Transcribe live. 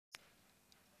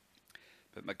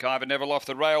But Mt-Gambier-12022017-Race-6 off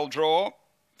the rail draw.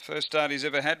 First start he's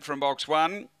ever had from box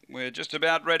 1. We're just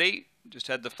about ready. Just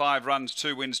had the 5 runs,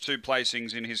 2 wins, 2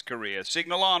 placings in his career.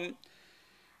 Signal on.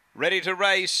 Ready to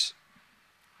race.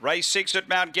 Race 6 at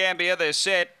Mt-Gambier. They're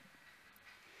set.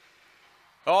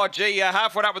 Oh, gee,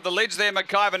 half went up with the lids there.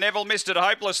 Mt-Gambier-12022017 missed it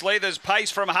hopelessly. There's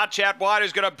pace from Hutch out wide,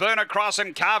 who's going to burn across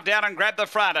and carve down and grab the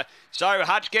front. So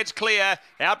Hutch gets clear.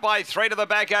 Out by 3 to the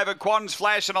back over Quan's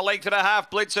Flash and a length and a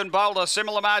half. Blitz and Bolt. A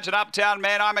similar margin. Uptown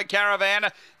Man. I'm a Caravan.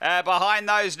 Behind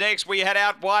those next, we had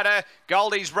out wider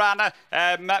Goldie's Run.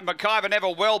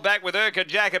 Mt-Gambier-12022017 well back with Urquhart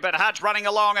Jacket, but Hutch running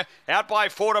along. Out by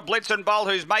 4 to Blitz and Bolt,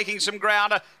 who's making some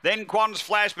ground. Then Quan's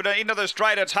Flash, but into the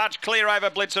straight. It's Hutch clear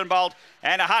over Blitz and Bolt.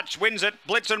 And Hutch wins it.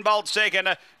 Blitz and Bolt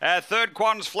second. Third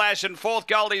Quan's Flash and fourth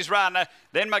Goldie's Run.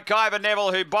 Then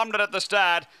Mt-Gambier-12022017, who bombed it at the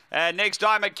start. Next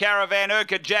I'm a Caravan,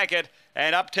 Urquhart Jacket.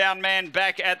 And Uptown Man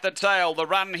back at the tail. The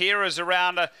run here is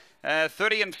around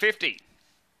 30 and 50.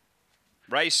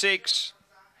 Race 6.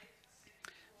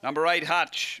 Number 8,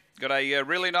 Hutch. Got a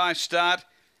really nice start.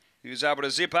 He was able to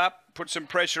zip up, put some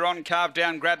pressure on, carve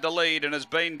down, grab the lead, and has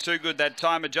been too good. That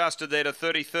time adjusted there to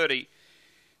 30-30.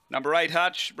 Number 8,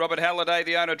 Hutch. Robert Halliday,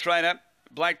 the owner-trainer.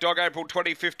 Black Dog, April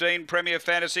 2015. Premier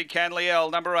Fantasy, Canliel,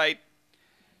 number 8.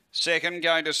 Second,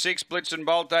 going to 6, Blitz and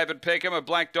Bolt, David Peckham. A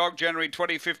Black Dog, January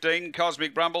 2015.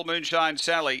 Cosmic Brumble, Moonshine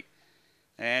Sally.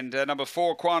 And number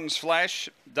 4, Quan's Flash.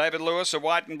 David Lewis, a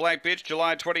white and black bitch,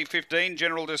 July 2015.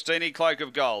 General Destiny, Cloak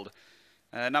of Gold.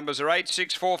 Numbers are 8,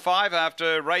 6, 4, 5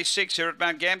 after race 6 here at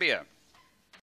Mt-Gambier.